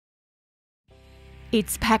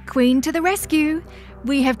It's PackQueen to the rescue!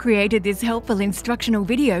 We have created this helpful instructional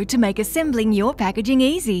video to make assembling your packaging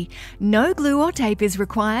easy. No glue or tape is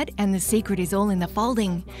required and the secret is all in the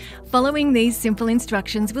folding. Following these simple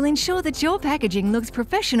instructions will ensure that your packaging looks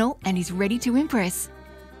professional and is ready to impress.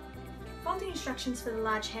 Folding instructions for the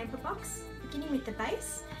large hamper box. Beginning with the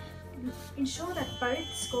base, ensure that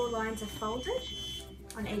both score lines are folded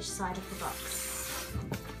on each side of the box.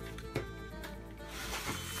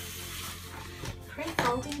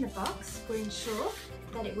 Pre-folding the box will ensure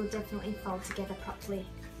that it will definitely fold together properly.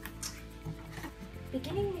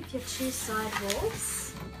 Beginning with your two side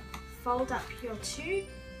walls, fold up your two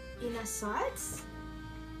inner sides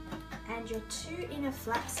and your two inner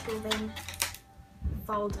flaps will then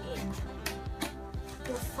fold in.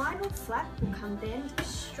 Your final flap will come then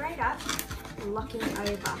straight up, locking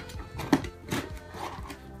over.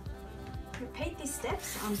 Repeat these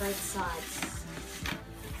steps on both sides.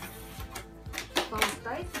 Fold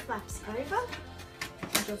both flaps over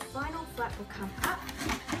and your final flap will come up,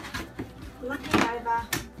 locking over,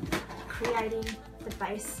 creating the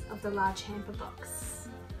base of the large hamper box.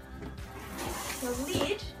 Your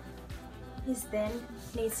lid needs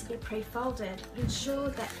to be pre-folded. Ensure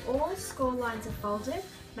that all score lines are folded,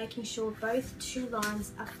 making sure both two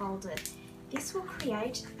lines are folded. This will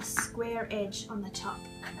create a square edge on the top.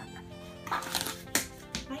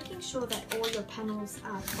 Making sure that all your panels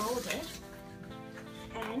are folded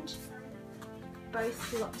and both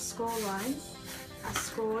score lines are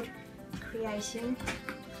scored, creating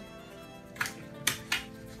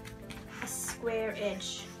a square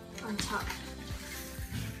edge on top.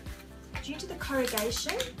 Due to the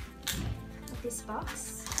corrugation of this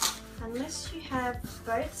box, unless you have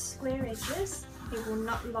both square edges, it will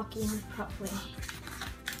not lock in properly.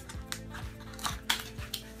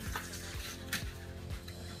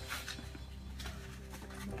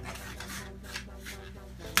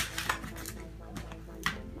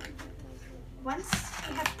 Once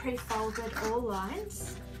you have pre-folded all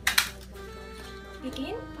lines,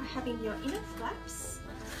 begin by having your inner flaps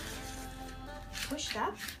pushed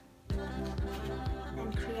up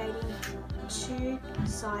and creating two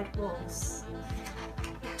side walls.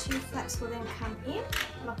 The two flaps will then come in,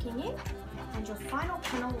 locking in, and your final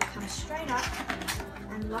panel will come straight up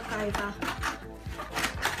and lock over.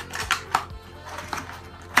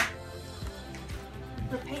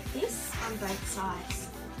 Repeat this on both sides.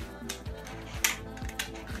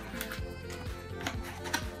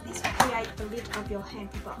 This will create the lid of your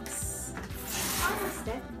hamper box. The final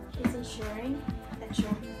step is ensuring that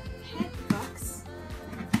your hamper box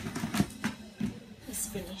is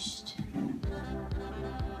finished.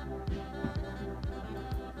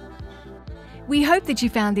 We hope that you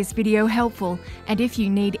found this video helpful, and if you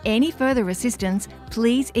need any further assistance,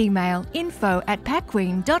 please email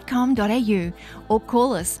info@packqueen.com.au or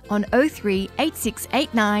call us on 03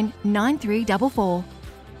 8689 9344.